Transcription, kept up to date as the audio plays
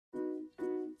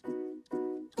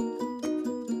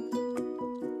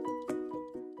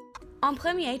En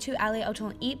premier, tu allais à ton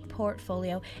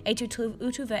e-portfolio et tu trouves où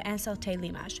tu veux insérer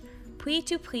l'image. Puis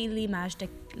tu pries l'image de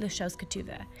la chose que tu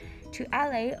veux. Tu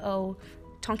allais au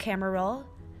ton camera roll,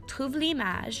 trouve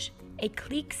l'image et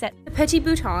clique sur ce petit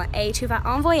bouton et tu vas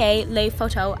envoyer les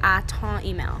photos à ton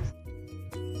email.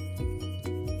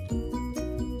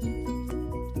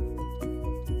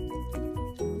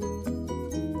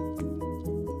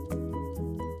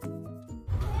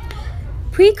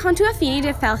 Puis, quand tu as fini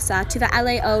de faire ça, tu vas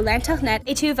aller à l'internet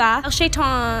et tu vas chercher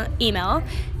ton email,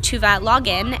 tu vas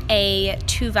login et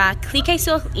tu vas cliquer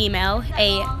sur l'email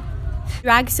et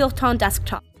drag sur ton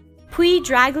desktop. Puis,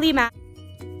 drag l'image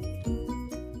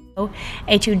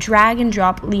et tu drag and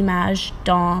drop l'image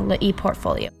dans le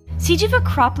e-portfolio. Si tu veux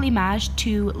crop l'image,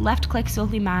 tu left-click sur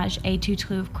l'image et tu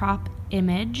trouves crop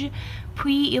image.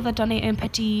 Puis, il va donner un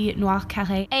petit noir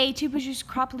carré et tu peux juste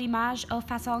crop l'image de la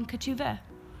façon que tu veux.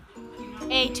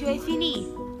 Et tu es fini.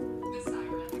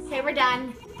 Okay, we're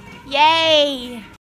done. Yay!